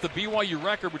 1 off the BYU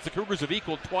record, which the Cougars have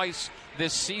equaled twice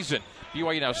this season.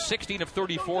 BYU now 16 of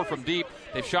 34 from deep.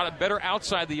 They've shot it better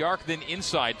outside the arc than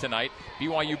inside tonight.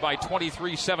 BYU by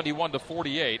 23,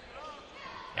 71-48.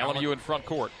 LMU in front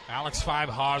court. Alex 5,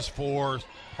 Haas 4,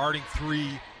 Harding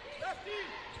 3.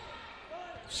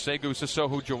 Segu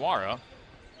Sissoko Jawara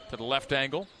to the left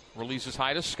angle. Releases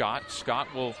high to Scott.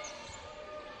 Scott will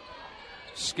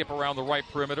skip around the right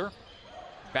perimeter.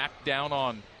 Back down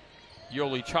on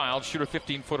Yoli Childs. Shoot a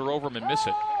 15-footer over him and miss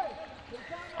it.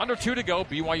 Under 2 to go.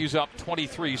 BYU's up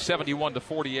 23,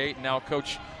 71-48. Now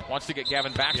coach wants to get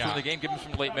Gavin Baxter in the game, give him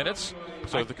some late minutes.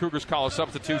 So the Cougars call a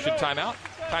substitution timeout.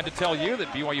 Time to tell you that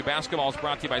BYU basketball is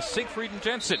brought to you by Siegfried and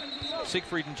Jensen.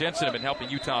 Siegfried and Jensen have been helping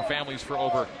Utah families for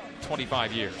over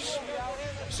 25 years.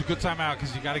 It's a good timeout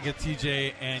because you got to get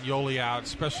TJ and Yoli out,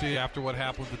 especially after what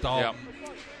happened with Dalton.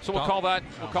 Yep. So we'll call that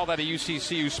a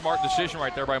UCCU smart decision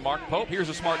right there by Mark Pope. Here's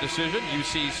a smart decision.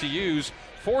 UCCU's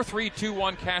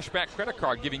 4321 cashback credit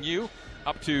card, giving you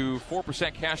up to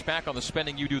 4% cash back on the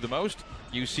spending you do the most.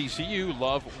 UCCU,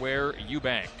 love where you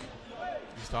bank.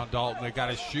 Just on Dalton, they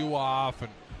got his shoe off and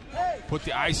put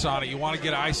the ice on it. You want to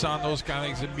get ice on those kind of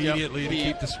things immediately to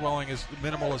keep the swelling as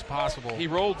minimal as possible. He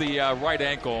rolled the right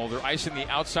ankle. They're icing the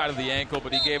outside of the ankle,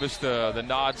 but he gave us the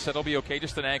nod, said it'll be okay,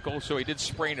 just an ankle. So he did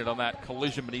sprain it on that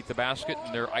collision beneath the basket,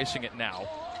 and they're icing it now.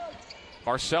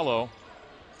 Barcelo,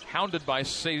 hounded by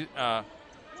Segu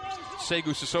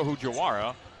Sissoko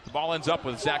Jawara. The ball ends up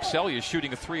with Zach Sellius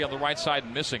shooting a 3 on the right side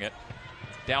and missing it.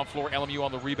 Down floor, LMU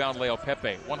on the rebound, Leo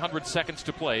Pepe. 100 seconds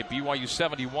to play. BYU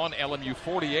 71, LMU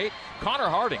 48. Connor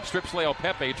Harding strips Leo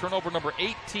Pepe, turnover number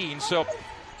 18. So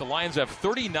the Lions have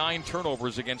 39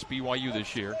 turnovers against BYU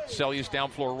this year. Sellius down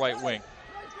floor, right wing.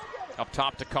 Up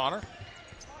top to Connor.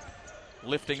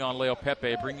 Lifting on Leo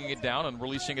Pepe, bringing it down and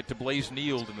releasing it to Blaze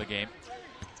Neild in the game.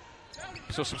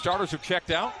 So some starters have checked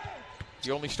out.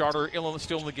 The only starter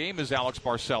still in the game is Alex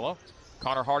Barcelo.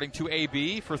 Connor Harding to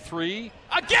AB for 3.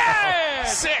 Again!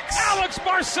 6. Alex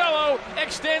Barcelo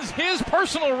extends his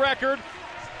personal record.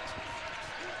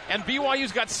 And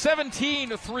BYU's got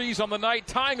 17 threes on the night,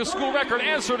 tying a school record,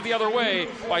 answered the other way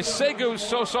by Segu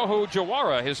Sissoko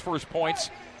Jawara, his first points.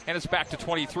 And it's back to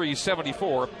 23,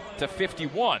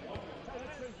 74-51.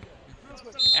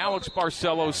 Alex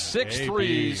Barcelo, 6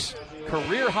 threes,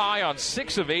 career high on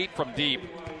 6 of 8 from deep.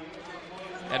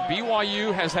 And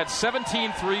BYU has had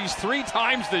 17 threes 3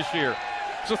 times this year.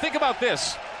 So think about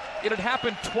this. It had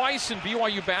happened twice in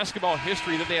BYU basketball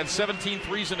history that they had 17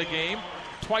 threes in a game,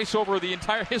 twice over the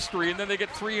entire history, and then they get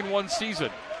 3 in one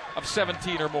season of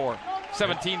 17 or more.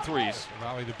 17 threes.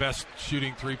 Probably the best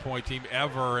shooting three-point team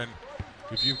ever, and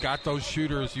if you've got those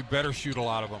shooters, you better shoot a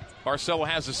lot of them. Barcelo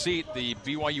has a seat, the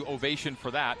BYU ovation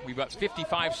for that. We've got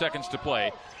 55 seconds to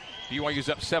play. BYU's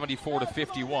up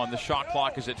 74-51. The shot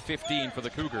clock is at 15 for the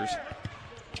Cougars.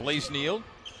 Blaze Neild,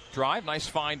 drive, nice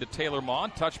find to Taylor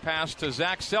Mond. Touch pass to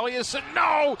Zach Sellius, and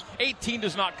no! 18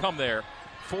 does not come there.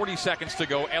 40 seconds to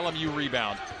go, LMU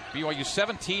rebound. BYU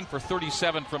 17 for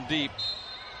 37 from deep.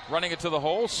 Running it to the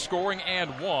hole, scoring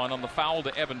and 1 on the foul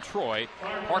to Evan Troy.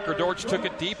 Parker Dortch took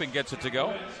it deep and gets it to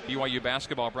go. BYU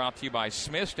basketball brought to you by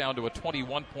Smiths, down to a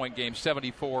 21-point game,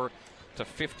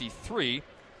 74-53.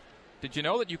 Did you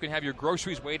know that you can have your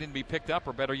groceries waiting to be picked up,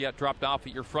 or better yet, dropped off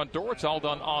at your front door? It's all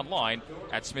done online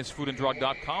at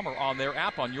smithsfoodanddrug.com or on their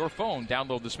app on your phone.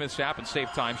 Download the Smiths app and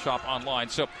save time. Shop online.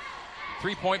 So,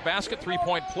 3-point basket,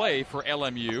 3-point play for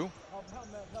LMU.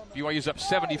 BYU's up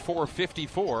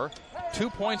 74-54. 2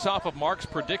 points off of Mark's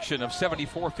prediction of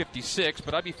 74-56,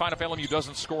 but I'd be fine if LMU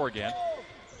doesn't score again.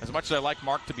 As much as I like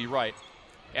Mark to be right.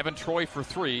 Evan Troy for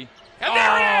 3. And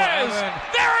there it is! Evan.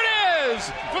 There it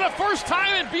is! For the first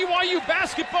time in BYU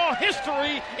basketball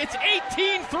history, it's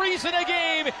 18 threes in a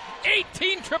game.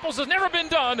 18 triples has never been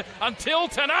done until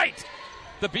tonight.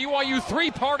 The BYU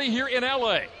 3 party here in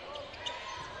LA.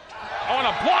 On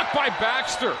a block by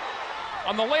Baxter.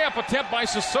 On the layup attempt by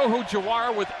Sissoko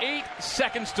Jawara with 8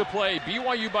 seconds to play.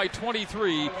 BYU by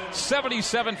 23,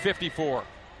 77-54.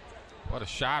 What a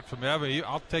shot from Evan.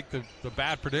 I'll take the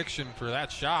bad prediction for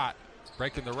that shot.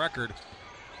 Breaking the record.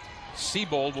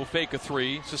 Seabold will fake a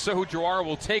 3. Sissoko Jawara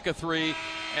will take a 3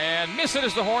 and miss it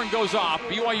as the horn goes off.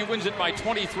 BYU wins it by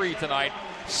 23 tonight,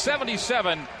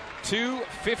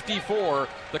 77-54.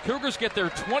 The Cougars get their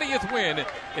 20th win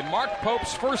in Mark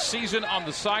Pope's first season on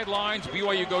the sidelines.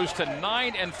 BYU goes to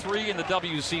 9-3 in the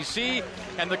WCC,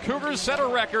 and the Cougars set a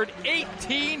record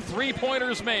 18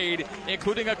 three-pointers made,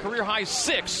 including a career-high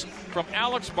 6 from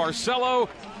Alex Barcelo.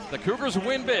 The Cougars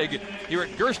win big here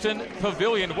at Gersten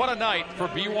Pavilion. What a night for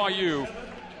BYU.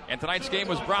 And tonight's game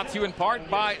was brought to you in part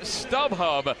by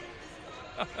StubHub.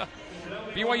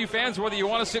 BYU fans, whether you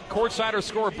want to sit courtside or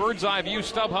score a bird's eye view,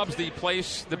 StubHub's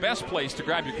the best place to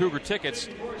grab your Cougar tickets.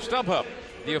 StubHub,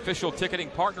 the official ticketing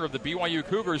partner of the BYU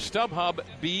Cougars. StubHub,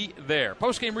 be there.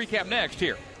 Post-game recap next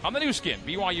here on the new skin,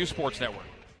 BYU Sports Network.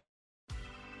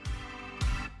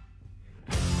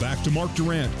 Back to Mark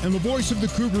Durrant and the voice of the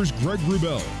Cougars, Greg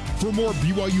Wrubell, for more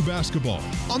BYU basketball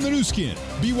on the new skin,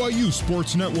 BYU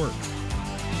Sports Network.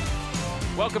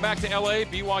 Welcome back to LA.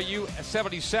 BYU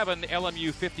 77,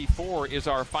 LMU 54 is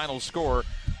our final score.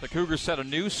 The Cougars set a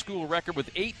new school record with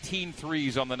 18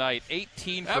 threes on the night.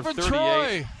 18 for Evan 38.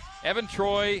 Troy. Evan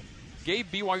Troy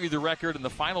gave BYU the record in the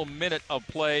final minute of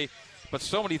play. But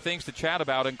so many things to chat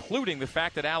about, including the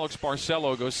fact that Alex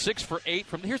Barcelo goes 6 for 8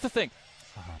 from. Here's the thing.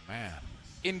 Oh, man.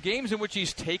 In games in which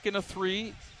he's taken a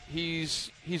three,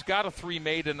 he's got a three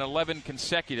made in 11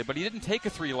 consecutive, but he didn't take a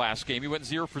three last game. He went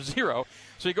 0 for 0.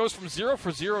 So he goes from 0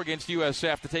 for 0 against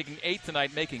USF to taking 8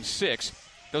 tonight, making 6.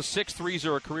 Those 6 threes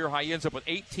are a career high. He ends up with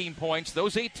 18 points.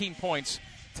 Those 18 points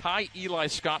tie Eli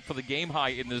Scott for the game high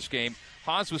in this game.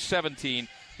 Haas was 17.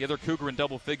 The other Cougar in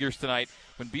double figures tonight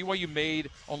when BYU made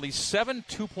only 7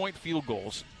 two-point field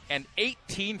goals and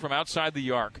 18 from outside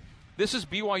the arc. This is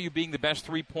BYU being the best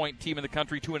three-point team in the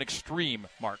country to an extreme,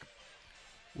 Mark.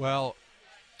 Well,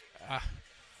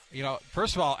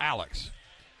 first of all, Alex,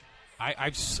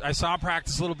 I saw him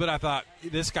practice a little bit. I thought,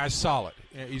 this guy's solid.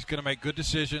 He's going to make good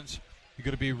decisions. He's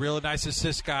going to be a really nice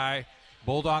assist guy,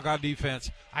 bulldog on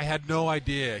defense. I had no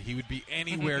idea he would be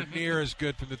anywhere near as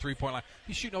good from the three-point line.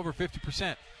 He's shooting over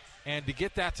 50%. And to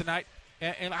get that tonight,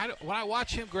 when I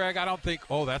watch him, Greg, I don't think,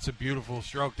 oh, that's a beautiful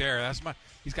stroke there.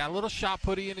 He's got a little shot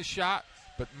putty in his shot,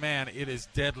 but, man, it is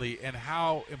deadly. And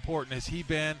how important has he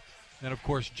been? And, of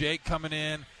course, Jake coming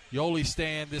in, Yoli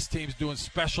staying. This team's doing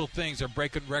special things. They're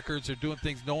breaking records. They're doing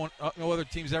things no other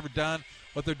team's ever done.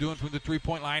 What they're doing from the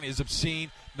three-point line is obscene.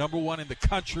 Number one in the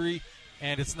country,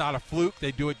 and it's not a fluke.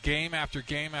 They do it game after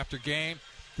game after game.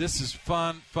 This is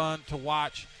fun to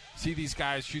watch. See these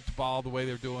guys shoot the ball the way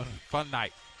they're doing. Fun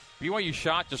night. BYU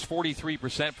shot just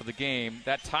 43% for the game.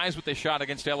 That ties what they shot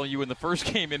against LSU in the first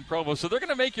game in Provo. So they're going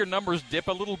to make your numbers dip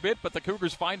a little bit, but the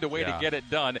Cougars find a way to get it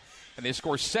done. And they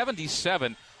score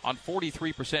 77 on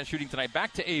 43% shooting tonight.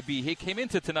 Back to AB. He came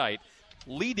into tonight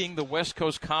leading the West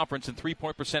Coast Conference in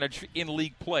three-point percentage in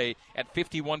league play at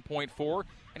 51.4,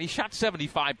 and he shot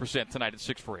 75% tonight at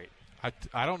 6 for 8.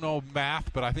 I don't know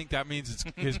math, but I think that means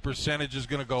his percentage is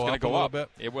going to go up a little bit.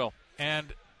 It will.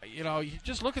 And, you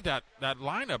just look at that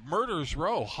lineup. Murder's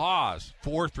Row, Haas,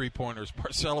 4 three-pointers.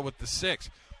 Barcelo with the 6.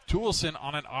 Toulson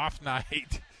on an off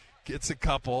night gets a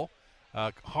couple.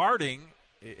 Harding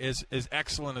is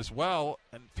excellent as well,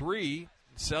 and 3.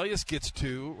 Celius gets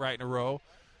 2 right in a row.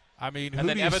 I mean, and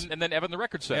then Evan the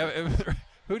record setter.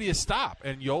 Who do you stop?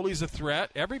 And Yoli's a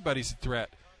threat. Everybody's a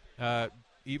threat.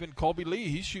 Even Colby Lee,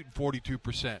 he's shooting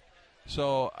 42%.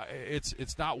 So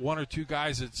it's not one or two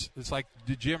guys. It's like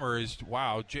the Jimmer is,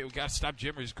 wow, we got to stop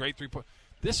Jimmer. He's great three-point.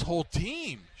 This whole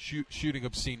team shooting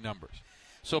obscene numbers.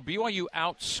 So BYU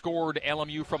outscored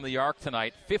LMU from the arc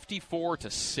tonight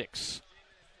 54-6,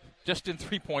 just in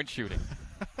three-point shooting.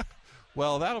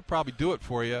 Well, that'll probably do it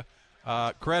for you.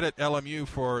 Credit LMU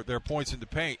for their points in the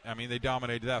paint. I mean, they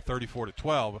dominated that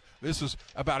 34-12. This is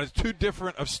about as two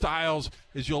different of styles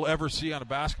as you'll ever see on a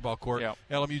basketball court. Yep.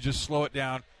 LMU just slow it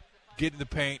down, get in the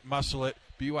paint, muscle it.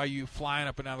 BYU flying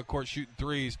up and down the court shooting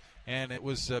threes, and it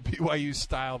was BYU's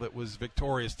style that was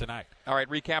victorious tonight. All right,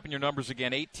 recapping your numbers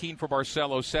again. 18 for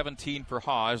Barcelo, 17 for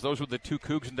Haas. Those were the two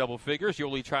Cougs in double figures.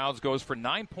 Yoli Childs goes for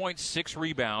 9.6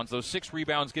 rebounds. Those 6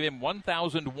 rebounds give him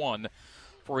 1,001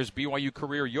 for his BYU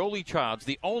career. Yoli Childs,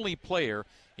 the only player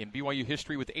in BYU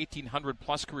history with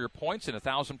 1,800-plus career points and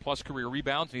 1,000-plus career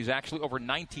rebounds, and he's actually over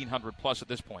 1,900-plus at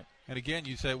this point. And again,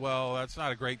 you say, well, that's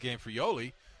not a great game for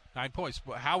Yoli. 9 points.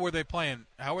 But how were they playing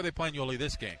Yoli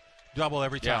this game? Double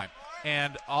every time. Yeah.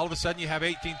 And all of a sudden you have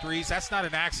 18 threes. That's not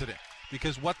an accident,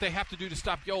 because what they have to do to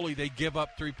stop Yoli, they give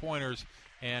up three-pointers,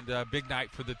 and big night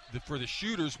for the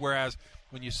shooters, whereas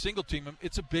when you single team him,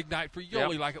 it's a big night for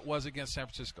Yoli, like it was against San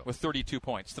Francisco. With 32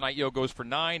 points. Tonight, Yo goes for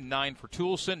 9 for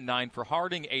Toulson, 9 for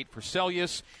Harding, 8 for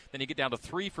Celius. Then you get down to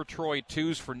 3 for Troy,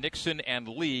 2s for Nixon and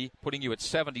Lee, putting you at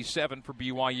 77 for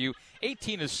BYU.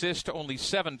 18 assists to only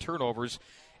 7 turnovers.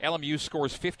 LMU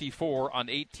scores 54 on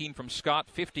 18 from Scott,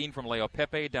 15 from Leo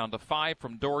Pepe, down to 5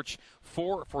 from Dortch,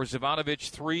 4 for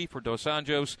Zivanovic, 3 for Dos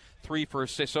Anjos, 3 for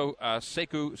Sekou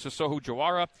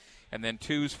Jawara, and then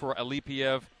 2s for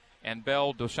Alipiev and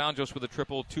Bell. Dos Anjos with a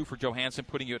triple, 2 for Johansson,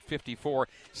 putting you at 54.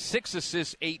 6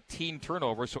 assists, 18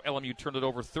 turnovers, so LMU turned it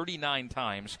over 39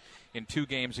 times in 2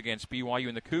 games against BYU,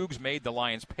 and the Cougs made the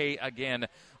Lions pay again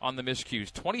on the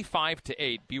miscues.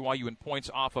 25-8, BYU in points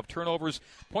off of turnovers.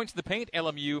 Points in the paint,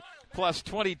 LMU plus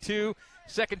 22.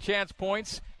 Second chance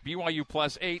points, BYU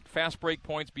plus 8. Fast break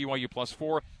points, BYU plus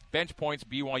 4. Bench points,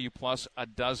 BYU plus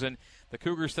 12. The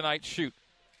Cougars tonight shoot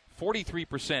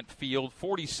 43% field,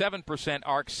 47%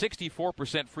 arc,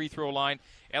 64% free throw line.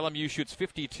 LMU shoots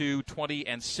 52, 20,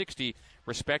 and 60,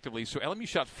 respectively. So LMU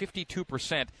shot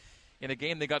 52% in a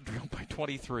game they got drilled by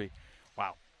 23.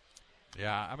 Wow.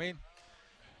 Yeah, I mean,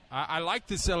 I like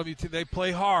this LMU team. They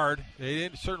play hard.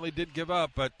 They certainly didn't give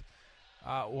up, but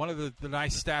One of the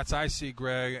nice stats I see,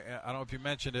 Greg, I don't know if you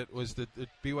mentioned it, was the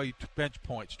BYU bench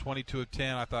points, 22 of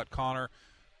 10. I thought Connor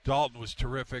Dalton was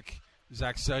terrific.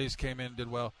 Zach Sellius came in and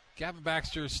did well. Gavin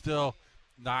Baxter is still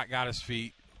not got his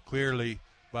feet, clearly,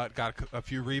 but got a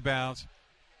few rebounds.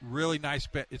 Really nice.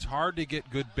 It's hard to get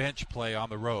good bench play on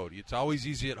the road. It's always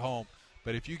easy at home,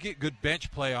 but if you get good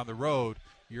bench play on the road,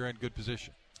 you're in good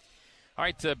position. All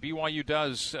right, BYU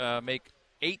does make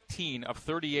 18 of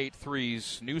 38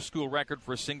 threes, new school record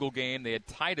for a single game. They had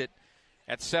tied it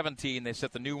at 17. They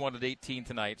set the new one at 18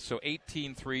 tonight. So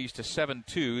 18 threes to 7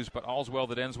 twos, but all's well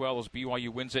that ends well as BYU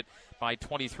wins it by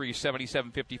 23,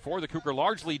 77-54. The Cougar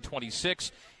large lead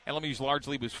 26. LMU's large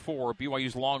lead was 4.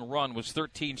 BYU's long run was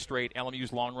 13 straight.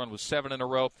 LMU's long run was 7 in a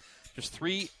row. Just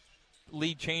 3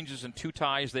 lead changes and 2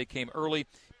 ties. They came early.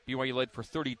 BYU led for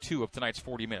 32 of tonight's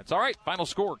 40 minutes. All right, final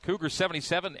score, Cougars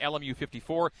 77, LMU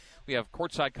 54. We have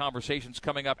courtside conversations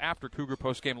coming up after Cougar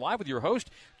Postgame Live with your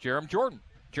host, Jerem Jordan.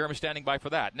 Jerem is standing by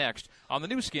for that next on the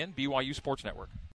new skin, BYU Sports Network.